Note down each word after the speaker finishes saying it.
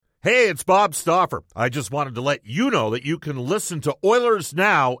Hey, it's Bob Stauffer. I just wanted to let you know that you can listen to Oilers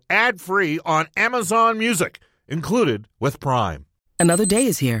Now ad-free on Amazon Music, included with Prime. Another day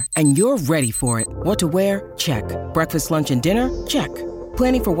is here, and you're ready for it. What to wear? Check. Breakfast, lunch, and dinner? Check.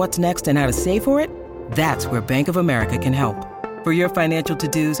 Planning for what's next and how to save for it? That's where Bank of America can help. For your financial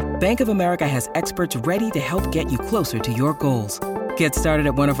to-dos, Bank of America has experts ready to help get you closer to your goals. Get started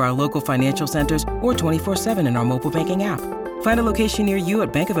at one of our local financial centers or 24/7 in our mobile banking app. Find a location near you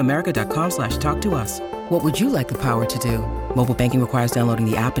at bankofamerica.com/talktous. What would you like the power to do? Mobile banking requires downloading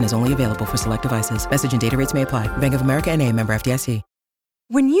the app and is only available for select devices. Message and data rates may apply. Bank of America N.A., member FDIC.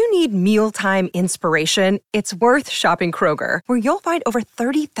 When you need mealtime inspiration, it's worth shopping Kroger, where you'll find over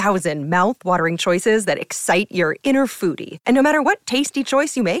 30,000 mouth-watering choices that excite your inner foodie. And no matter what tasty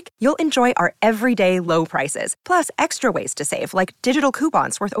choice you make, you'll enjoy our everyday low prices, plus extra ways to save, like digital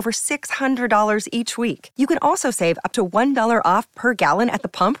coupons worth over $600 each week. You can also save up to $1 off per gallon at the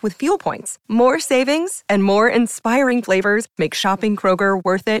pump with fuel points. More savings and more inspiring flavors make shopping Kroger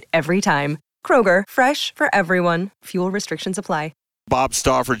worth it every time. Kroger, fresh for everyone. Fuel restrictions apply. Bob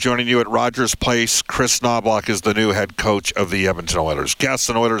Stauffer joining you at Rogers Place. Chris Knobloch is the new head coach of the Edmonton Oilers. Guests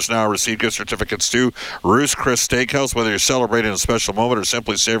and Oilers Now receive gift certificates to Ruth's Chris Steakhouse. Whether you're celebrating a special moment or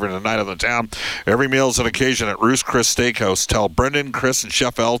simply savoring a night on the town, every meal is an occasion at Ruth's Chris Steakhouse. Tell Brendan, Chris, and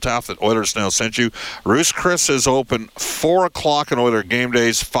Chef Eltaff that Oilers Now sent you. Ruth's Chris is open 4 o'clock on Oiler game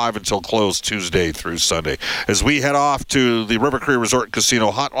days, 5 until close Tuesday through Sunday. As we head off to the River Cree Resort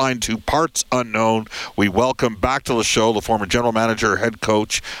Casino hotline to parts unknown, we welcome back to the show the former general manager, head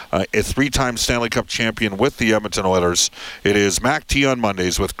coach, a 3-time Stanley Cup champion with the Edmonton Oilers. It is MacT on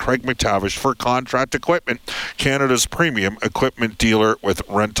Mondays with Craig MacTavish for Contract Equipment, Canada's premium equipment dealer with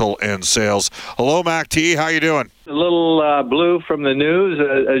rental and sales. Hello, MacT. How you doing? A little blue from the news,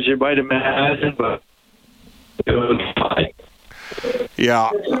 as you might imagine, but doing fine. Yeah.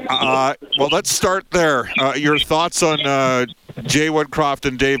 Well, let's start there. Your thoughts on Jay Woodcroft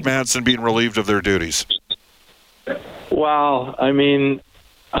and Dave Manson being relieved of their duties? Well, I mean,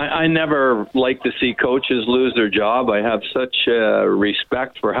 I never like to see coaches lose their job. I have such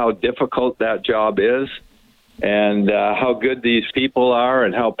respect for how difficult that job is and how good these people are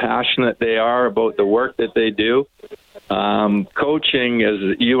and how passionate they are about the work that they do. Coaching, as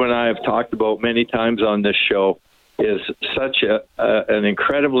you and I have talked about many times on this show, is such an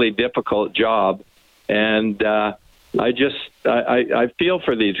incredibly difficult job. And I feel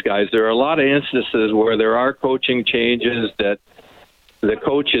for these guys. There are a lot of instances where there are coaching changes that the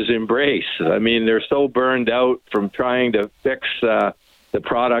coaches embrace. I mean, they're so burned out from trying to fix the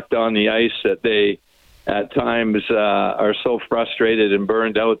product on the ice that they, at times, are so frustrated and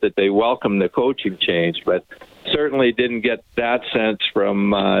burned out that they welcome the coaching change. But certainly didn't get that sense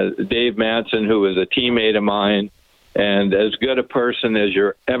from Dave Manson, who was a teammate of mine and as good a person as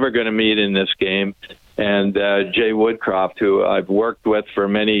you're ever going to meet in this game. And Jay Woodcroft, who I've worked with for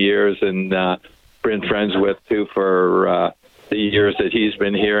many years and been friends with, too, for the years that he's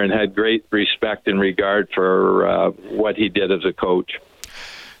been here, and had great respect and regard for what he did as a coach.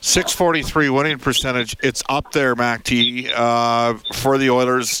 .643 winning percentage. It's up there, MacT, for the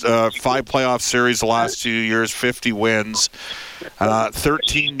Oilers. 5 playoff series the last 2 years, 50 wins.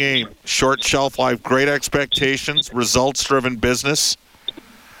 13-game, short shelf life, great expectations, results-driven business.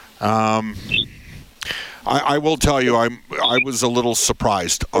 I will tell you, I was a little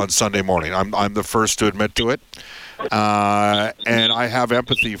surprised on Sunday morning. I'm the first to admit to it, and I have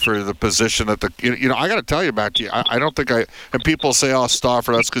empathy for the position that I got to tell you, Matt, I don't think and people say, "Oh,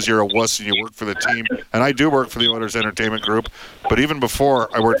 Stauffer, that's because you're a wuss and you work for the team." And I do work for the Oilers Entertainment Group, but even before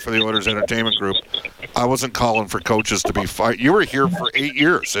I worked for the Oilers Entertainment Group, I wasn't calling for coaches to be fired. You were here for 8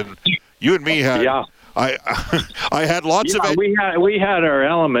 years, and you and me had. Yeah. I had lots of. We had our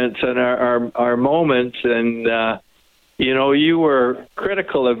elements and our moments, and you were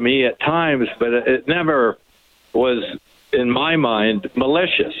critical of me at times, but it never was, in my mind,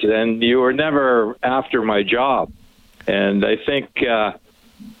 malicious, and you were never after my job. And I think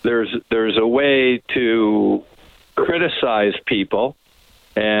there's a way to criticize people,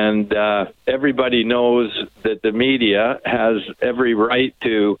 and everybody knows that the media has every right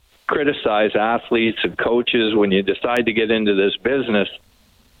to criticize athletes and coaches when you decide to get into this business.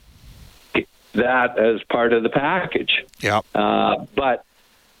 That as part of the package. Yeah. But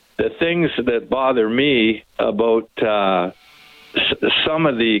the things that bother me about some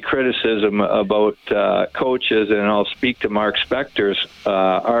of the criticism about coaches, and I'll speak to Mark Spector's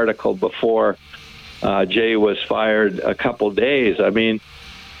article before Jay was fired a couple days. I mean,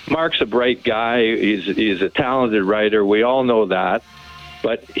 Mark's a bright guy. He's a talented writer. We all know that.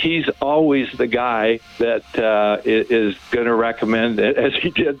 But he's always the guy that is going to recommend it, as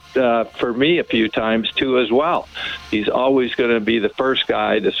he did for me a few times too as well. He's always going to be the first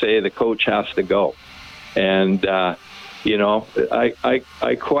guy to say the coach has to go. And, I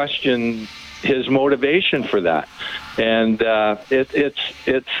question his motivation for that. And it's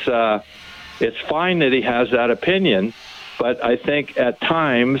fine that he has that opinion, but I think at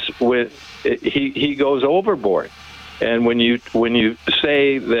times he goes overboard. And when you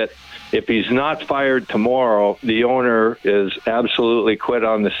say that if he's not fired tomorrow, the owner is absolutely quit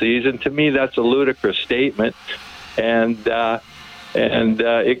on the season, to me that's a ludicrous statement, and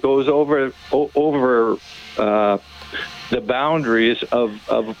it goes over the boundaries of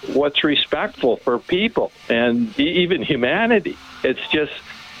what's respectful for people and even humanity. It's just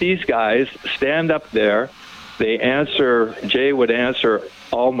these guys stand up there. Jay would answer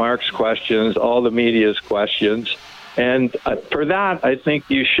all Mark's questions, all the media's questions. And for that, I think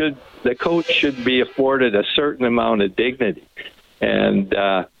the coach should be afforded a certain amount of dignity. And,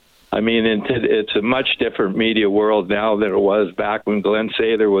 it's a much different media world now than it was back when Glenn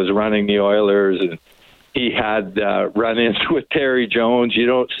Sather was running the Oilers and he had run-ins with Terry Jones. You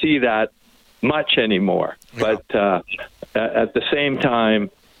don't see that much anymore. Yeah. But at the same time,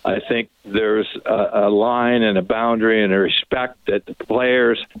 I think there's a line and a boundary and a respect that the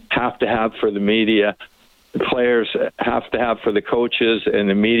players have to have for the media, the players have to have for the coaches, and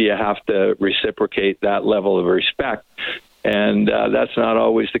the media have to reciprocate that level of respect. And that's not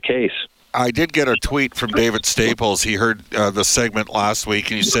always the case. I did get a tweet from David Staples. He heard the segment last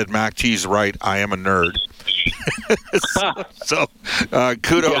week, and he said, MacT's right, I am a nerd. so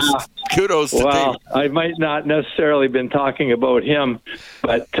kudos to David. I might not necessarily been talking about him,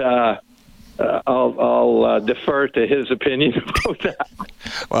 but I'll defer to his opinion about that.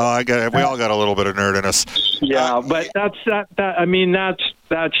 Well, we all got a little bit of nerd in us. Yeah, but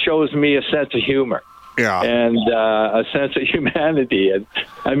that shows me a sense of humor. Yeah, and a sense of humanity. And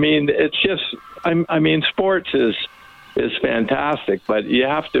it's just, sports is fantastic, but you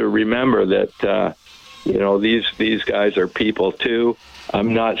have to remember that these guys are people too.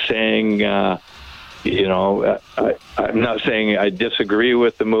 I'm not saying I'm not saying I disagree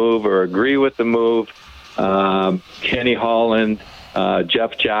with the move or agree with the move. Kenny Holland,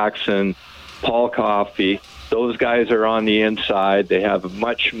 Jeff Jackson, Paul Coffey, those guys are on the inside. They have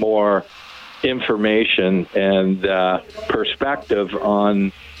much more information and perspective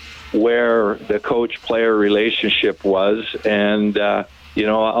on where the coach-player relationship was, and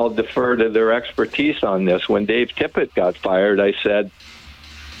I'll defer to their expertise on this. When Dave Tippett got fired, I said,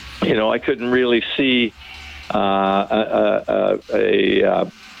 I couldn't really see a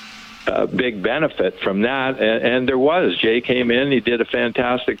big benefit from that, and there was. Jay came in, he did a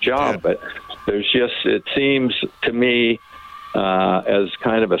fantastic job, but there's just, it seems to me, as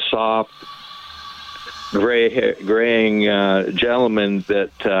kind of a soft, graying gentleman,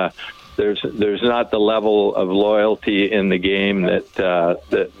 that there's not the level of loyalty in the game that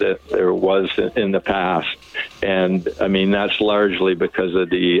there was in the past, and that's largely because of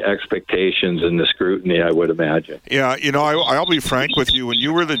the expectations and the scrutiny, I would imagine. Yeah, I'll be frank with you. When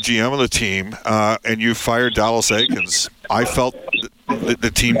you were the GM of the team and you fired Dallas Aikens, I felt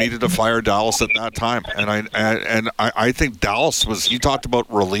the team needed to fire Dallas at that time, and I think Dallas was. You talked about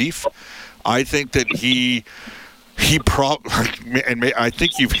relief. I think that and I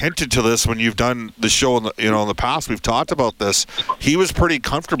think you've hinted to this when you've done the show in the past. We've talked about this. He was pretty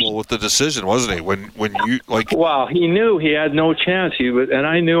comfortable with the decision, wasn't he? When you well, he knew he had no chance. And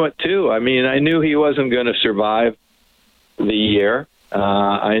I knew it too. I knew he wasn't going to survive the year.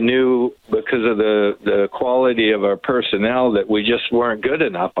 I knew because of the quality of our personnel that we just weren't good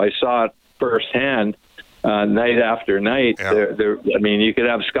enough. I saw it firsthand. Night after night, yeah. You could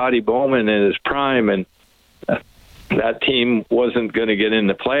have Scotty Bowman in his prime, and that team wasn't going to get in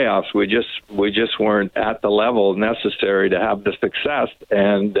the playoffs. We just weren't at the level necessary to have the success,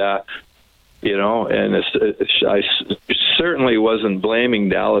 and I certainly wasn't blaming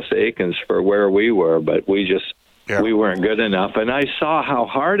Dallas Aikens for where we were, but we weren't good enough, and I saw how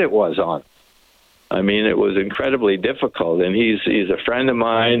hard it was on him. It was incredibly difficult, and he's a friend of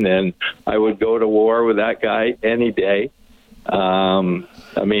mine, and I would go to war with that guy any day.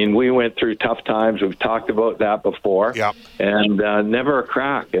 We went through tough times. We've talked about that before, yeah. And never a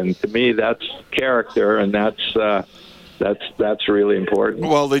crack. And to me, that's character, and that's really important.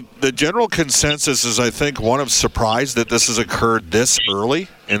 Well, the general consensus is, I think, one of surprise that this has occurred this early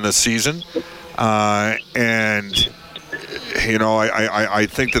in the season, I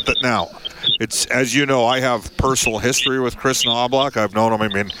think that now. It's, as you know, I have personal history with Chris Knobloch. I've known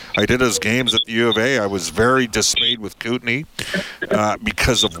him. I did his games at the U of A. I was very dismayed with Kootenay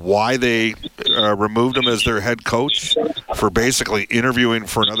because of why they removed him as their head coach for basically interviewing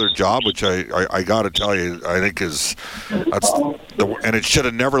for another job, which I got to tell you, I think and it should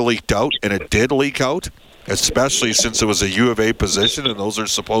have never leaked out, and it did leak out, especially since it was a U of A position, and those are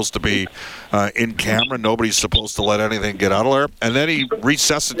supposed to be in camera. Nobody's supposed to let anything get out of there. And then he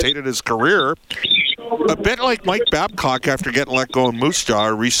resuscitated his career, a bit like Mike Babcock after getting let go in Moose Jaw,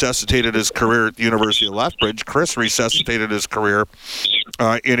 resuscitated his career at the University of Lethbridge. Chris resuscitated his career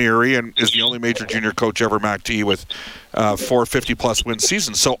in Erie and is the only major junior coach ever, MacT, with 4 50-plus win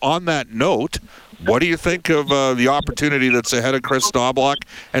seasons. So on that note, what do you think of the opportunity that's ahead of Chris Knobloch,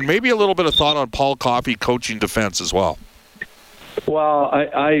 and maybe a little bit of thought on Paul Coffey coaching defense as well? Well,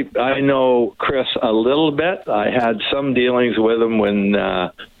 I know Chris a little bit. I had some dealings with him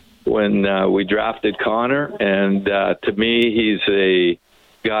when we drafted Connor, and to me, he's a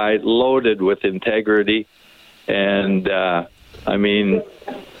guy loaded with integrity, and I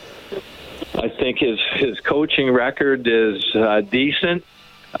think his coaching record is decent.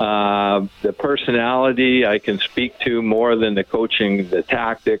 The personality I can speak to more than the coaching, the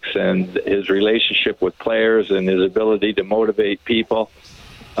tactics, and his relationship with players and his ability to motivate people.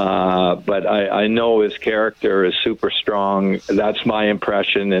 But I know his character is super strong. That's my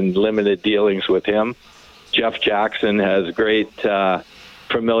impression and limited dealings with him. Jeff Jackson has great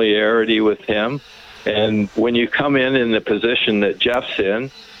familiarity with him. And when you come in the position that Jeff's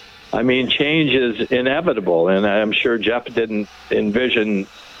in, change is inevitable. And I'm sure Jeff didn't envision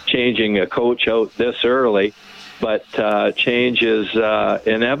changing a coach out this early, but change is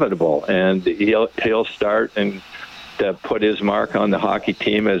inevitable. And he'll start and to put his mark on the hockey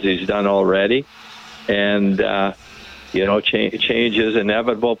team as he's done already. And, change is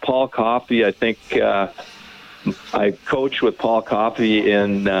inevitable. Paul Coffey, I think I coached with Paul Coffey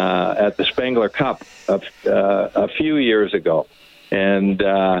at the Spengler Cup a few years ago. And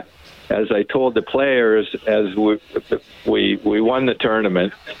as I told the players, as we won the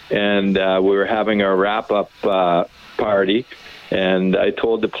tournament and we were having our wrap-up party, and I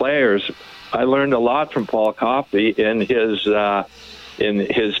told the players, I learned a lot from Paul Coffey in his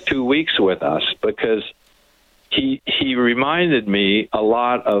 2 weeks with us, because he reminded me a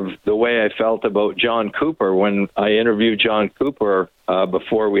lot of the way I felt about John Cooper when I interviewed John Cooper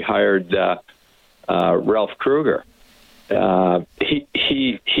before we hired Ralph Kruger.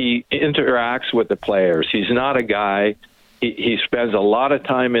 He interacts with the players. He's not a guy. He spends a lot of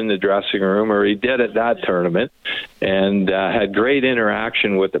time in the dressing room, or he did at that tournament, and had great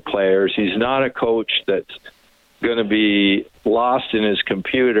interaction with the players. He's not a coach that's going to be lost in his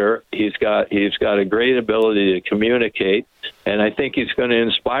computer. He's got a great ability to communicate, and I think he's going to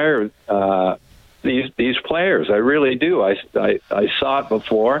inspire these players. I really do. I saw it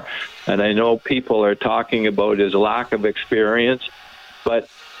before, and I know people are talking about his lack of experience, but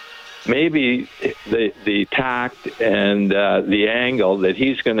maybe the tact and the angle that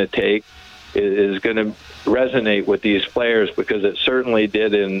he's going to take is going to resonate with these players, because it certainly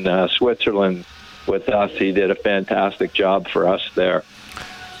did in Switzerland with us. He did a fantastic job for us there.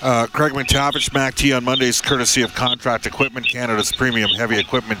 Craig MacTavish, MacT on Mondays, courtesy of Contract Equipment, Canada's premium heavy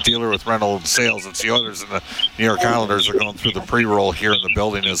equipment dealer with rental and sales. It's the Oilers and the New York Islanders are going through the pre-roll here in the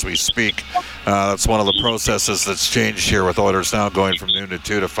building as we speak. That's one of the processes that's changed here, with Oilers now going from noon to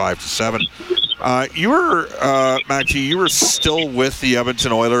 2 to 5 to 7. You were, MacT, you were still with the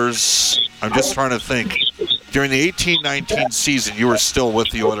Edmonton Oilers. I'm just trying to think. During the 18-19 season, you were still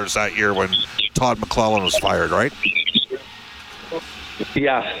with the Oilers that year when Todd McClellan was fired, right?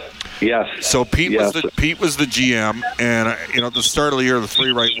 Yes. So Pete was the GM, and at the start of the year, the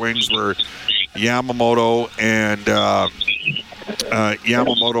three right wings were Yamamoto and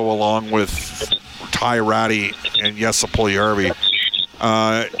Yamamoto along with Ty Ratty and Jesse Puljujärvi.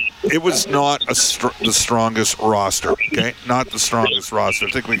 It was not the strongest roster, okay? Not the strongest roster.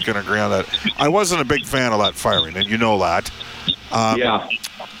 I think we can agree on that. I wasn't a big fan of that firing, and you know that. Yeah.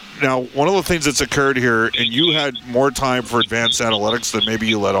 Now, one of the things that's occurred here, and you had more time for advanced analytics than maybe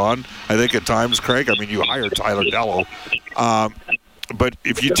you let on, I think at times, Craig. I mean, you hired Tyler Dello. But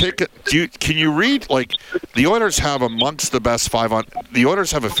if you take it, can you read, like, the Oilers have amongst the best the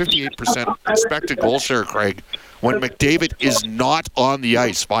Oilers have a 58% expected goal share, Craig, when McDavid is not on the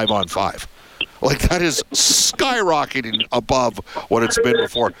ice 5-on-5. Like, that is skyrocketing above what it's been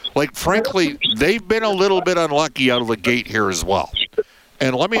before. Like, frankly, they've been a little bit unlucky out of the gate here as well.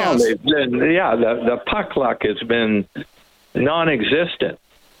 And let me ask. The puck luck has been non-existent.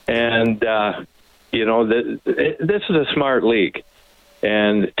 And, this is a smart league.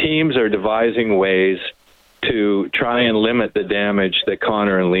 And teams are devising ways to try and limit the damage that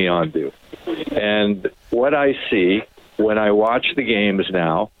Connor and Leon do. And what I see when I watch the games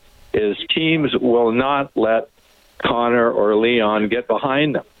now is teams will not let Connor or Leon get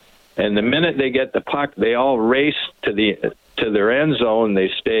behind them. And the minute they get the puck, they all race to their end zone. They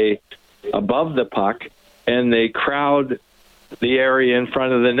stay above the puck, and they crowd the area in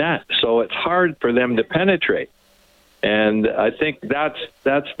front of the net. So it's hard for them to penetrate. And I think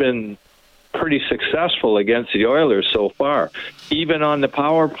that's been pretty successful against the Oilers so far. Even on the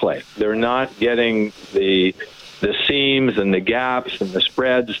power play, they're not getting the seams and the gaps and the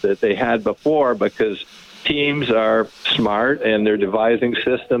spreads that they had before, because teams are smart and they're devising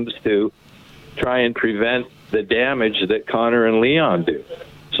systems to try and prevent the damage that Connor and Leon do.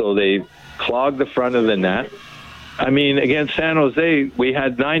 So they clog the front of the net. I mean, against San Jose, we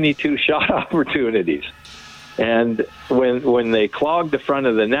had 92 shot opportunities. And when they clog the front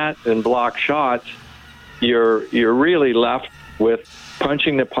of the net and block shots, you're really left with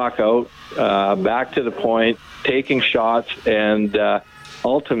punching the puck out, back to the point, taking shots, and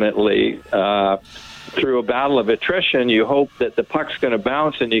ultimately, through a battle of attrition, you hope that the puck's going to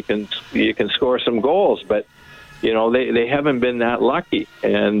bounce and you can score some goals. But you know, they haven't been that lucky.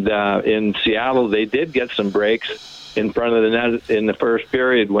 And in Seattle, they did get some breaks in front of the net in the first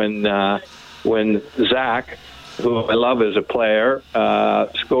period when Zach, who I love as a player,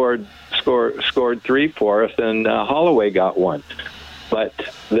 scored 3 for us, and Holloway got 1. But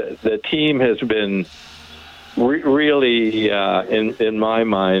the team has been really, in my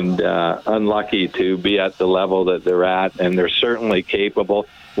mind, unlucky to be at the level that they're at, and they're certainly capable.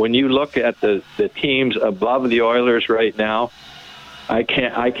 When you look at the teams above the Oilers right now, I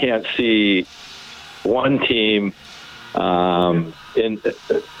can't see one team above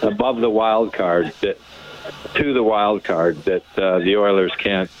the wild card that the Oilers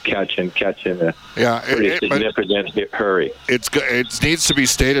can't catch in a pretty significant hurry. It needs to be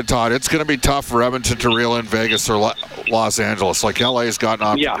stated, Todd. It's going to be tough for Edmonton to reel in Vegas or Los Angeles. Like, LA's gotten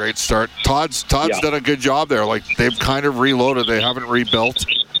off to a great start. Todd's done a good job there. Like, they've kind of reloaded. They haven't rebuilt.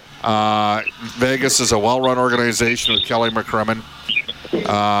 Vegas is a well-run organization with Kelly McCrimmon.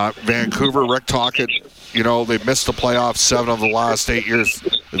 Vancouver, Rick Tocchet, you know, they've missed the playoffs 7 of the last 8 years.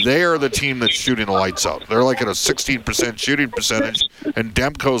 They are the team that's shooting the lights out. They're like at a 16% shooting percentage, and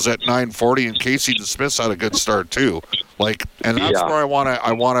Demko's at .940, and Casey DeSmith's had a good start too. Like, and that's where I want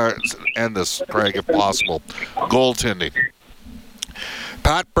to end this, Craig, if possible. Goaltending.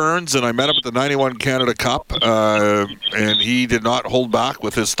 Pat Burns, and I met him at the 91 Canada Cup, and he did not hold back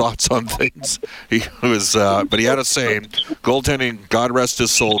with his thoughts on things. He was, but he had a saying: goaltending, God rest his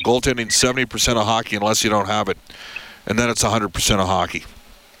soul, goaltending 70% of hockey unless you don't have it, and then it's 100% of hockey.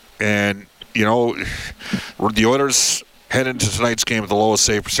 And you know, the Oilers head into tonight's game with the lowest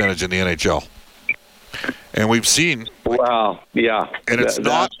save percentage in the NHL. And we've seen, wow, yeah, and it's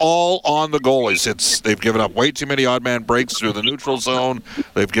not all on the goalies. They've given up way too many odd man breaks through the neutral zone.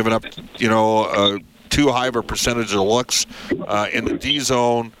 They've given up, too high of a percentage of looks in the D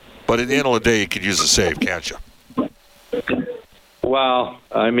zone. But at the end of the day, you could use a save, can't you? Well,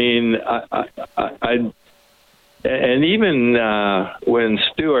 I mean, I and even when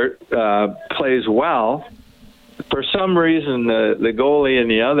Stewart plays well, for some reason, the goalie in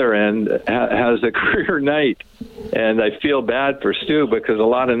the other end has a career night, and I feel bad for Stu because a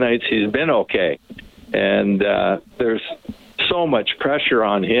lot of nights he's been okay, and there's so much pressure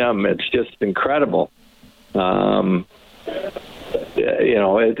on him. It's just incredible. It's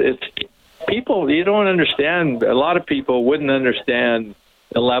people, you don't understand. A lot of people wouldn't understand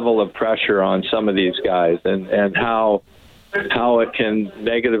the level of pressure on some of these guys, and how it can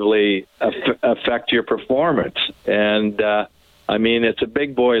negatively affect your performance. And I mean, it's a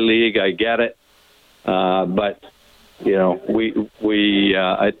big boy league. I get it, but you know,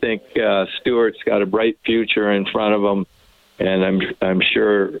 I think Stewart's got a bright future in front of him, and I'm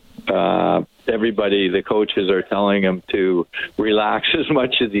sure everybody, the coaches, are telling him to relax as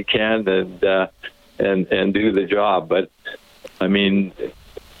much as he can and do the job. But I mean,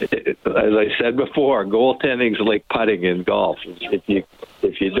 as I said before, goaltending's like putting in golf.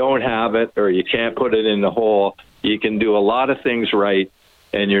 If you don't have it or you can't put it in the hole, you can do a lot of things right,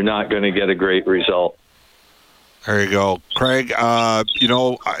 and you're not going to get a great result. There you go, Craig.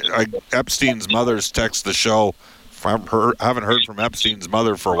 Epstein's mother's text the show. I haven't heard from Epstein's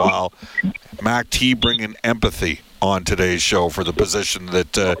mother for a while. MacT bringing empathy on today's show for the position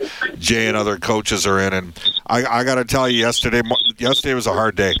that Jay and other coaches are in. And I got to tell you, yesterday was a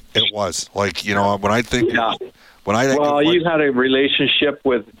hard day. It was. Like, you know, when I think... Yeah. You had a relationship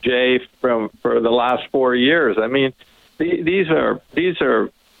with Jay for the last 4 years. I mean, these are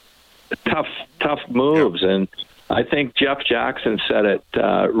tough moves. Yeah. And I think Jeff Jackson said it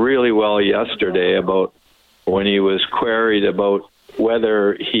really well yesterday about when he was queried about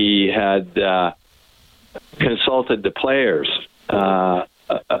whether he had consulted the players about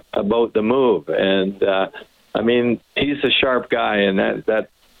the move. And, I mean, he's a sharp guy, and that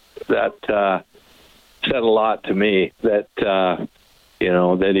said a lot to me, that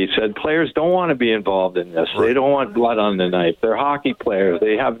that he said players don't want to be involved in this. They don't want blood on the knife. They're hockey players.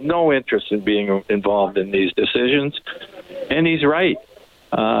 They have no interest in being involved in these decisions. And he's right.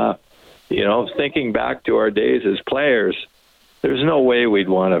 Thinking back to our days as players, there's no way we'd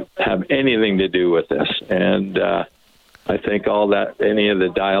want to have anything to do with this. And I think any of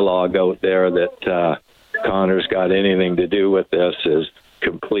the dialogue out there that Connor's got anything to do with this is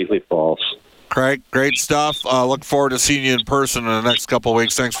completely false. Craig, great stuff. Look forward to seeing you in person in the next couple of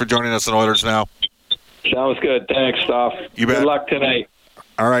weeks. Thanks for joining us on Oilers Now. Sounds good. Thanks, Stoff. You bet. Good luck tonight.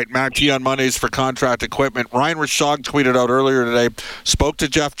 All right, Mac T on Mondays for contract equipment. Ryan Rishaug tweeted out earlier today, spoke to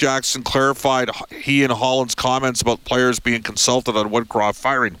Jeff Jackson, clarified he and Holland's comments about players being consulted on Woodcroft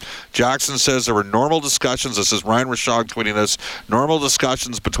firing. Jackson says there were normal discussions, this is Ryan Rishaug tweeting this, normal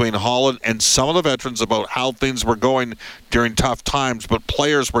discussions between Holland and some of the veterans about how things were going during tough times, but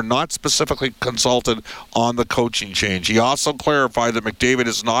players were not specifically consulted on the coaching change. He also clarified that McDavid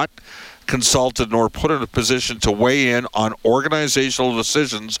is not consulted nor put in a position to weigh in on organizational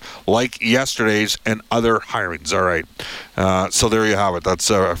decisions like yesterday's and other hirings. All right. So there you have it. That's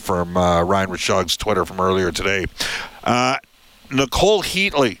from Ryan Rishaug's Twitter from earlier today. Nicole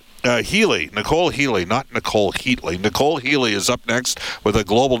Heatley is up next with a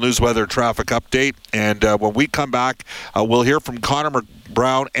global news weather traffic update. And when we come back, we'll hear from Connor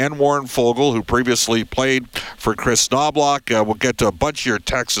Brown and Warren Fogle, who previously played for Chris Knobloch. We'll get to a bunch of your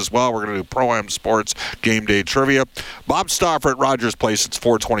texts as well. We're going to do Pro-Am Sports Game Day Trivia. Bob Stauffer at Rogers Place. It's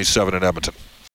 427 in Edmonton.